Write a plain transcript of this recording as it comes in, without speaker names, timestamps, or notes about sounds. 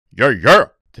Yeah.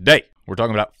 Today, we're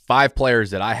talking about 5 players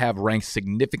that I have ranked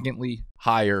significantly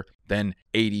higher than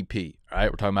ADP. All right,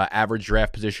 we're talking about average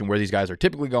draft position, where these guys are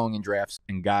typically going in drafts,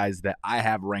 and guys that I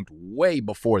have ranked way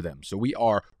before them. So we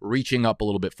are reaching up a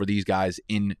little bit for these guys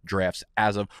in drafts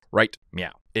as of right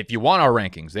now. If you want our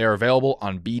rankings, they are available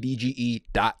on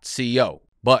BDGE.co.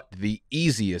 But the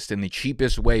easiest and the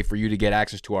cheapest way for you to get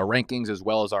access to our rankings, as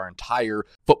well as our entire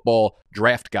football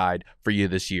draft guide for you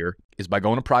this year, is by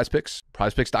going to PrizePicks,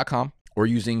 prizepicks.com, or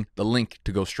using the link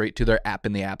to go straight to their app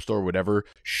in the App Store, whatever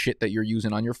shit that you're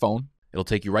using on your phone. It'll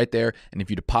take you right there. And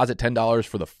if you deposit $10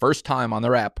 for the first time on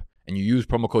their app and you use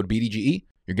promo code BDGE,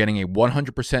 you're getting a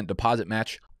 100% deposit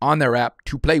match on their app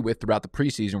to play with throughout the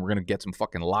preseason. We're going to get some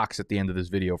fucking locks at the end of this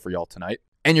video for y'all tonight.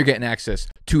 And you're getting access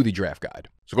to the draft guide.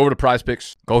 So go over to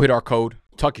PrizePicks, go hit our code,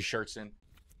 tuck your shirts in,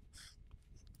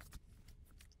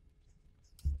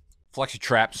 flex your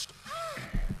traps,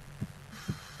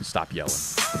 stop yelling.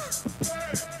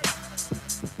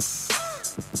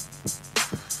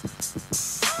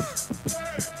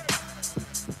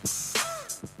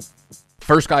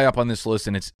 First guy up on this list,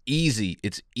 and it's easy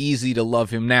to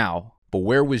love him now, but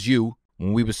where was you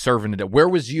when we was serving it? Where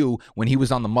was you when he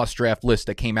was on the must-draft list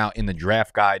that came out in the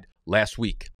draft guide last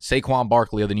week? Saquon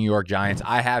Barkley of the New York Giants.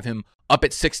 I have him up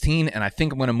at 16, and I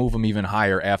think I'm going to move him even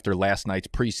higher after last night's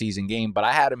preseason game, but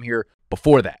I had him here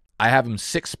before that. I have him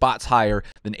 6 spots higher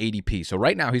than ADP. So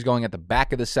right now he's going at the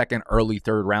back of the second, early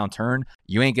third round turn.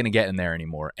 You ain't going to get him there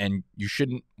anymore, and you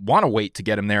shouldn't want to wait to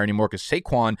get him there anymore because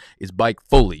Saquon is bike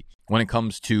fully when it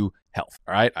comes to health.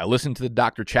 All right. I listened to the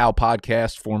Dr. Chow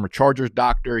podcast, former Chargers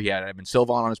doctor. He had Evan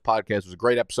Silva on his podcast. It was a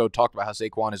great episode. Talked about how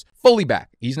Saquon is fully back.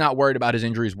 He's not worried about his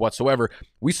injuries whatsoever.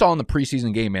 We saw in the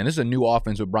preseason game, man, this is a new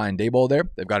offense with Brian Daboll there.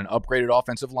 They've got an upgraded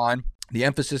offensive line. The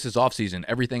emphasis is offseason.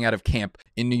 Everything out of camp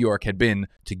in New York had been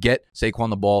to get Saquon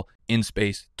the ball in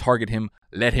space, target him,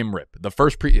 let him rip.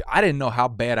 I didn't know how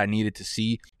bad I needed to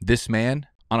see this man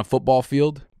on a football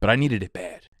field, but I needed it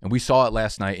bad. And we saw it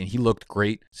last night, and he looked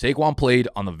great. Saquon played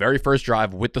on the very first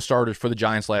drive with the starters for the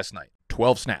Giants last night.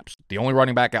 12 snaps, the only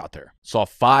running back out there. Saw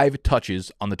 5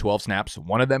 touches on the 12 snaps,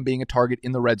 one of them being a target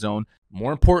in the red zone.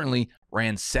 More importantly,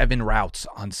 ran 7 routes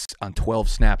on 12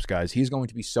 snaps, guys. He's going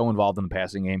to be so involved in the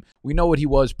passing game. We know what he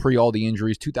was pre all the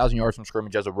injuries, 2,000 yards from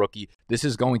scrimmage as a rookie. This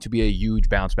is going to be a huge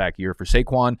bounce back year for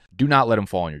Saquon. Do not let him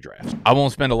fall in your drafts. I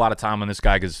won't spend a lot of time on this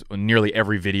guy because nearly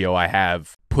every video I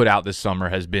have put out this summer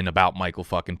has been about Michael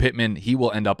fucking Pittman. He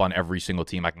will end up on every single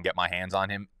team I can get my hands on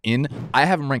him in. I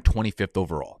have him ranked 25th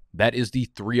overall. That is the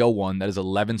 301. That is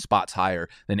 11 spots higher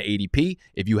than ADP.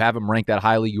 If you have him ranked that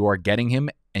highly, you are getting him,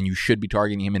 and you should be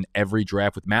targeting him in every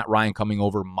draft. With Matt Ryan coming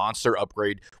over, monster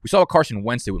upgrade. We saw what Carson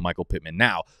Wentz did with Michael Pittman.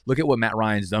 Now, look at what Matt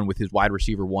Ryan's done with his wide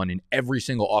receiver one in every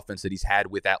single offense that he's had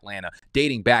with Atlanta,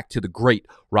 dating back to the great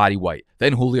Roddy White,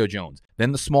 then Julio Jones,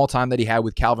 then the small time that he had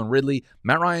with Calvin Ridley.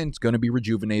 Matt Ryan's going to be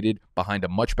rejuvenated behind a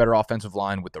much better offensive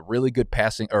line with a really good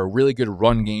passing or a really good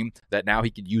run game that now he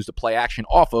could use the play action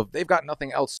off of. They've got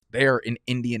nothing else there in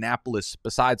Indianapolis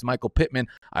besides Michael Pittman.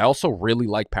 I also really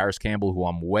like Paris Campbell, who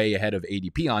I'm way ahead of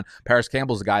ADP on. Paris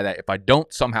Campbell's a guy that if I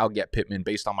don't somehow get Pittman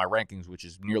based on my rankings, which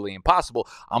is nearly impossible,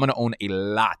 I'm going to own a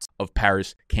lot of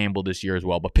Paris Campbell this year as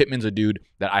well. But Pittman's a dude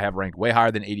that I have ranked way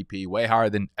higher than ADP, way higher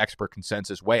than expert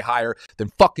consensus, way higher than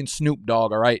fucking Snoop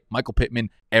Dogg, all right? Michael Pittman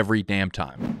every damn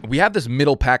time. We have this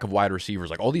middle pack of wide receivers,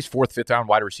 like all these 4th, 5th round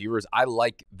wide receivers. I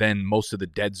like than most of the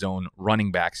dead zone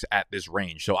running backs at this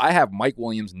range. So I have Mike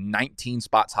Williams 19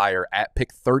 spots higher at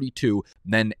pick 32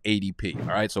 than ADP.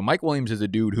 All right. So Mike Williams is a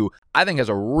dude who I think has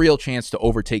a real chance to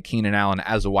overtake Keenan Allen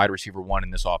as a wide receiver one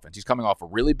in this offense. He's coming off a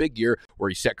really big year where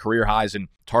he set career highs in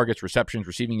targets, receptions,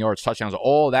 receiving yards, touchdowns,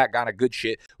 all that kind of good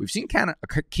shit. We've seen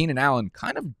Keenan Allen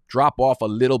kind of drop off a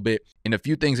little bit in a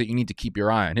few things that you need to keep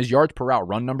your eye on. His yards per route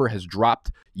run number has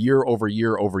dropped year over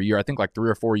year over year. I think like 3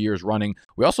 or 4 years running.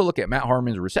 We also look at Matt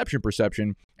Harmon's reception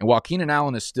perception, and while Keenan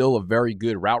Allen is still a very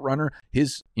good route runner,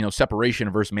 his separation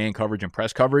versus man coverage and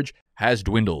press coverage has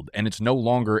dwindled, and it's no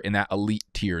longer in that elite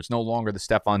tier. It's no longer the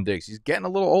Stephon Diggs. He's getting a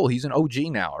little old. He's an OG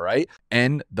now, right?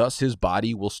 And thus his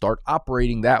body will start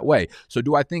operating that way. So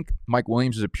do I think Mike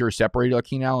Williams is a pure separator like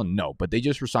Keenan Allen? No, but they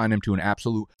just resigned him to an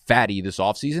absolute fatty this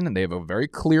offseason, and they have a very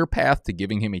clear path to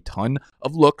giving him a ton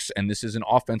of looks, and this is an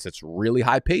offense that's really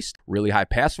high-paced, really high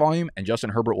pass volume, and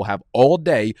Justin Herbert will have all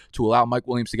day to allow Mike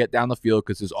Williams to get down the field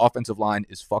because his offensive line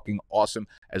is fucking awesome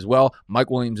as well. Mike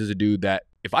Williams is a dude that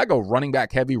if I go running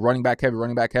back heavy,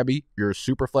 you're a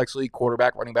super flex league,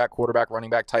 quarterback, running back,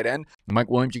 tight end.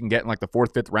 Mike Williams, you can get in like the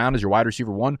 4th, 5th round as your wide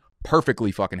receiver one.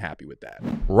 Perfectly fucking happy with that.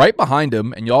 Right behind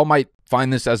him, and y'all might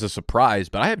find this as a surprise,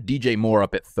 but I have DJ Moore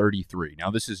up at 33.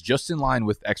 Now, this is just in line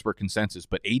with expert consensus,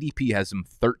 but ADP has him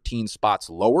 13 spots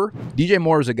lower. DJ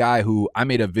Moore is a guy who I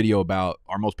made a video about,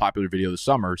 our most popular video this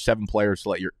summer, 7 players to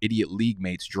let your idiot league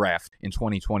mates draft in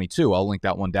 2022. I'll link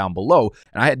that one down below.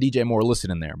 And I had DJ Moore listed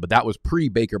in there, but that was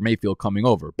pre-Baker Mayfield coming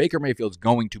over. Baker Mayfield's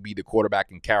going to be the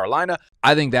quarterback in Carolina.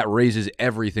 I think that raises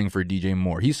everything for DJ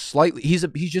Moore. He's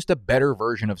just a better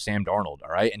version of Sam Darnold, all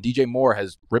right? And DJ Moore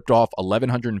has ripped off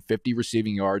 1,150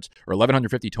 receiving yards or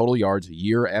 1,150 total yards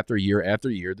year after year after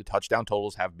year. The touchdown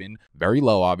totals have been very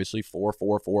low, obviously. 4,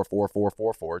 4, 4, 4, 4,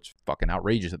 4, 4. It's fucking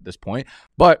outrageous at this point.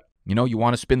 But you know, you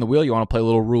want to spin the wheel, you want to play a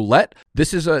little roulette.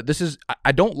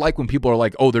 I don't like when people are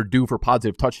like, oh, they're due for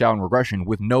positive touchdown regression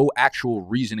with no actual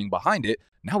reasoning behind it.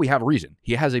 Now we have a reason.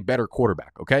 He has a better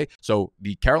quarterback, okay? So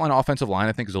the Carolina offensive line,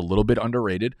 I think, is a little bit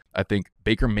underrated. I think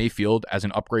Baker Mayfield as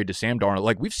an upgrade to Sam Darnold,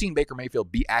 like we've seen Baker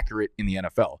Mayfield be accurate in the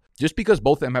NFL. Just because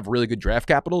both of them have really good draft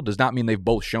capital does not mean they've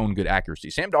both shown good accuracy.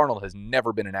 Sam Darnold has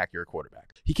never been an accurate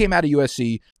quarterback. He came out of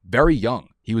USC very young.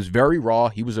 He was very raw.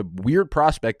 He was a weird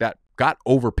prospect that got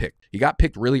overpicked. He got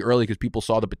picked really early because people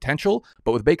saw the potential,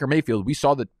 but with Baker Mayfield, we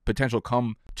saw the potential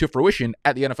come to fruition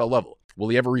at the NFL level. Will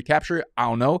he ever recapture it? I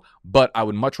don't know, but I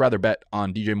would much rather bet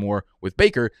on DJ Moore with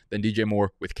Baker than DJ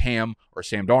Moore with Cam or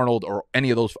Sam Darnold or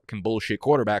any of those fucking bullshit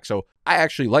quarterbacks. So I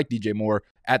actually like DJ Moore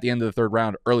at the end of the third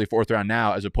round, early fourth round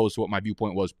now, as opposed to what my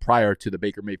viewpoint was prior to the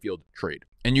Baker Mayfield trade.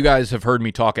 And you guys have heard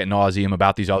me talk ad nauseum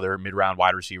about these other mid-round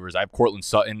wide receivers. I have Cortland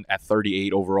Sutton at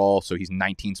 38 overall, so he's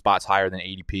 19 spots higher than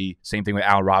ADP. Same thing with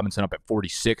Allen Robinson up at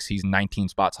 46. He's 19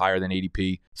 spots higher than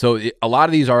ADP. So a lot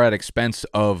of these are at expense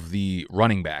of the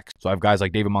running backs. So I have guys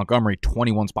like David Montgomery,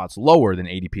 21 spots lower than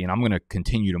ADP, and I'm going to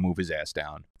continue to move his ass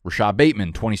down. Rashad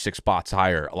Bateman, 26 spots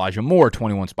higher. Elijah Moore,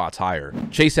 21 spots higher.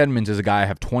 Chase Edmonds is a guy I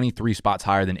have 23 spots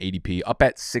higher than ADP, up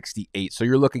at 68. So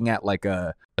you're looking at like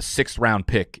a 6th round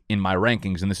pick in my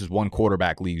rankings, and this is one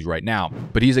quarterback leagues right now.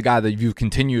 But he's a guy that you've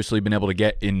continuously been able to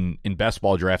get in best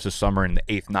ball drafts this summer in the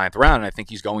 8th, 9th round, and I think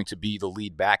he's going to be the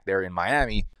lead back there in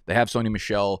Miami. They have Sony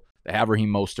Michel. They have Raheem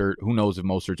Mostert. Who knows if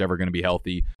Mostert's ever going to be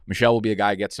healthy. Michelle will be a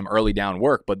guy who gets some early down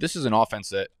work, but this is an offense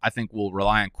that I think will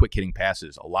rely on quick hitting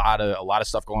passes. A lot of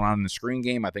stuff going on in the screen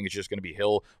game. I think it's just going to be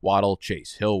Hill, Waddle,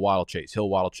 Chase, Hill, Waddle, Chase, Hill,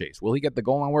 Waddle, Chase. Will he get the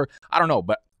goal line work? I don't know,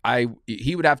 but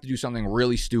he would have to do something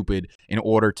really stupid in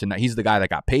order to. He's the guy that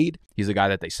got paid. He's the guy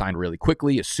that they signed really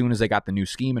quickly as soon as they got the new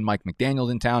scheme and Mike McDaniel's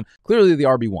in town. Clearly the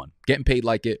RB1, getting paid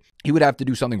like it. He would have to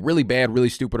do something really bad, really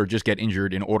stupid, or just get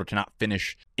injured in order to not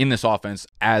finish in this offense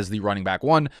as the running back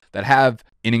one that have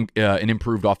an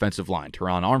improved offensive line.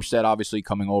 Teron Armstead obviously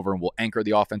coming over and will anchor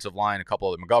the offensive line. A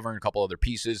couple of McGovern, a couple other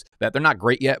pieces that they're not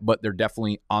great yet, but they're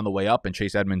definitely on the way up. And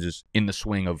Chase Edmonds is in the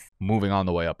swing of moving on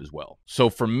the way up as well.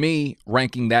 So for me,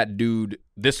 ranking that dude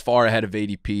this far ahead of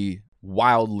ADP,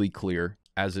 wildly clear,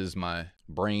 as is my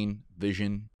brain,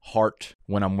 vision, heart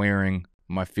when I'm wearing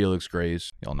my Felix Grays.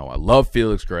 Y'all know I love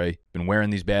Felix Gray. Been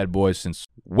wearing these bad boys since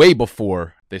way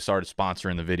before they started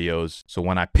sponsoring the videos. So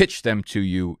when I pitch them to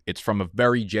you, it's from a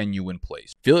very genuine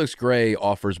place. Felix Gray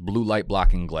offers blue light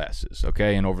blocking glasses,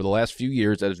 okay? And over the last few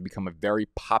years, that has become a very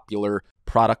popular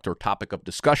product or topic of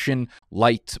discussion,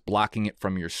 light blocking it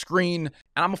from your screen.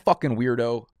 And I'm a fucking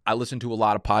weirdo. I listen to a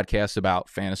lot of podcasts about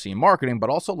fantasy and marketing, but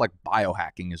also like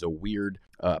biohacking is a weird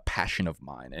passion of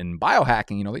mine. And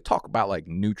biohacking, you know, they talk about like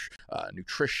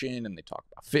nutrition and they talk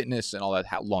about fitness and all that,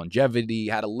 how longevity,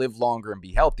 how to live longer and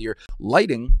be healthier.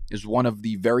 Lighting is one of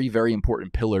the very, very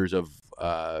important pillars of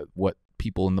what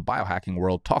people in the biohacking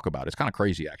world talk about. It's kind of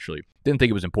crazy, actually. Didn't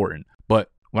think it was important, but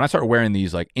when I started wearing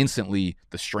these, like instantly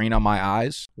the strain on my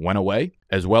eyes went away,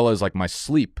 as well as like my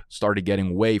sleep started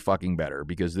getting way fucking better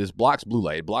because this blocks blue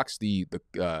light. It blocks the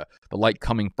light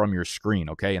coming from your screen,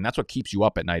 okay? And that's what keeps you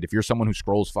up at night. If you're someone who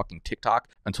scrolls fucking TikTok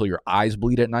until your eyes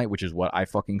bleed at night, which is what I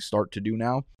fucking start to do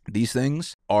now, these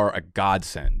things are a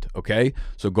godsend, okay?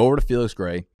 So go over to Felix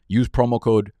Gray, use promo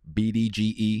code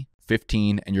BDGE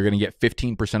 15 and you're going to get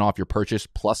 15% off your purchase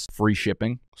plus free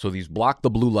shipping. So these block the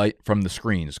blue light from the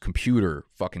screens, computer,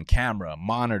 fucking camera,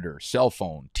 monitor, cell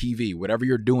phone, TV, whatever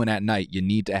you're doing at night, you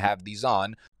need to have these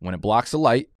on. When it blocks the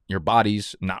light, your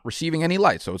body's not receiving any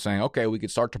light. So it's saying, okay, we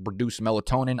could start to produce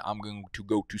melatonin. I'm going to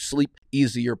go to sleep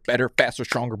easier, better, faster,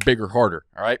 stronger, bigger, harder.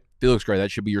 All right. Felix Gray,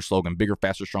 that should be your slogan. Bigger,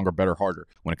 faster, stronger, better, harder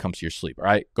when it comes to your sleep. All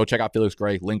right, go check out Felix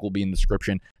Gray. Link will be in the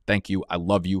description. Thank you. I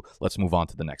love you. Let's move on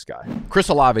to the next guy. Chris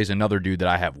Olave is another dude that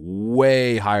I have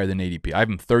way higher than ADP. I have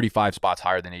him 35 spots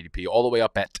higher than ADP, all the way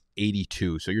up at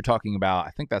 82. So you're talking about, I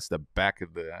think that's the back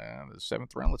of the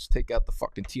 7th round. Let's take out the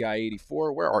fucking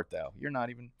TI-84. Where art thou? You're not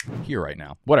even here right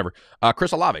now. Whatever.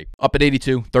 Chris Olave, up at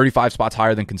 82, 35 spots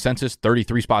higher than consensus,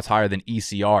 33 spots higher than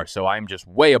ECR. So I'm just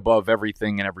way above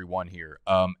everything and everyone here.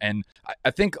 And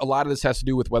I think a lot of this has to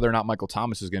do with whether or not Michael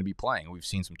Thomas is going to be playing. We've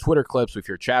seen some Twitter clips. We've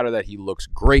heard chatter that he looks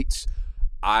great.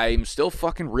 I'm still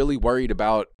fucking really worried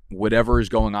about whatever is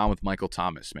going on with Michael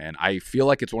Thomas, man. I feel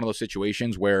like it's one of those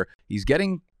situations where he's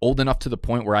getting old enough to the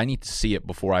point where I need to see it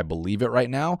before I believe it right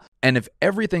now. And if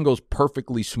everything goes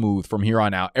perfectly smooth from here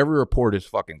on out, every report is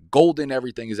fucking golden,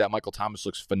 everything is that Michael Thomas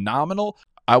looks phenomenal,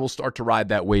 I will start to ride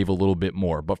that wave a little bit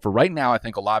more. But for right now, I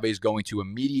think Olave is going to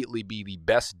immediately be the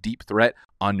best deep threat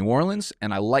on New Orleans,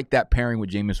 and I like that pairing with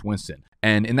Jameis Winston.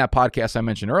 And in that podcast I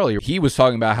mentioned earlier, he was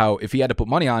talking about how if he had to put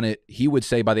money on it, he would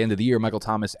say by the end of the year, Michael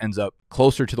Thomas ends up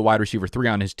closer to the wide receiver 3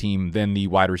 on his team than the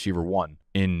wide receiver 1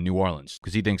 in New Orleans,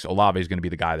 because he thinks Olave is going to be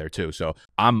the guy there too. So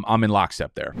I'm in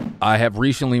lockstep there. I have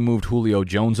recently moved Julio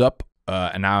Jones up.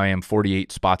 And now I am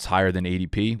 48 spots higher than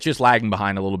ADP. Just lagging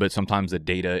behind a little bit. Sometimes the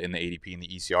data in the ADP and the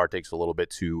ECR takes a little bit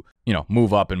to,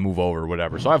 move up and move over or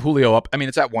whatever. So I have Julio up. I mean,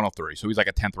 it's at 103, so he's like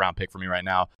a 10th round pick for me right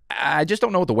now. I just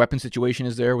don't know what the weapon situation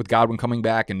is there with Godwin coming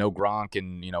back and no Gronk.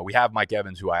 And, we have Mike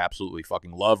Evans, who I absolutely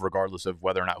fucking love, regardless of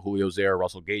whether or not Julio's there.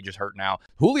 Russell Gage is hurt now.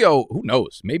 Julio, who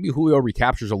knows? Maybe Julio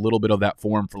recaptures a little bit of that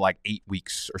form for like 8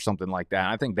 weeks or something like that.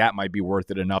 I think that might be worth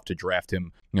it enough to draft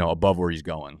him, above where he's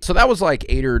going. So that was like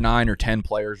 8 or 9 or 10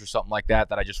 players or something like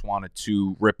that I just wanted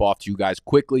to rip off to you guys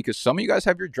quickly, because some of you guys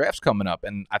have your drafts coming up.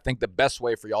 And I think the best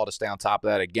way for y'all to stay on top of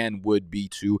that, again, would be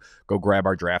to go grab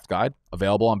our draft guide,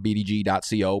 available on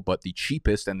BDGE.co. But the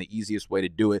cheapest and the easiest way to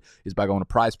do it is by going to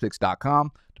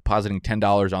PRIZEPICKS.com, depositing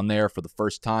 $10 on there for the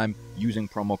first time using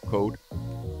promo code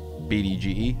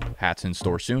BDGE. Hats in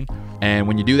store soon. And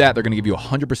when you do that, they're going to give you a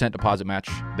 100% deposit match.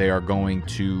 They are going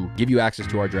to give you access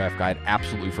to our draft guide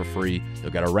absolutely for free.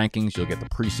 You'll get our rankings. You'll get the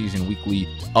preseason weekly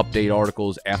update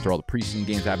articles after all the preseason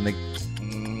games happen.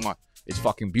 It's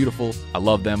fucking beautiful. I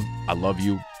love them. I love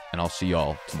you. And I'll see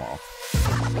y'all tomorrow.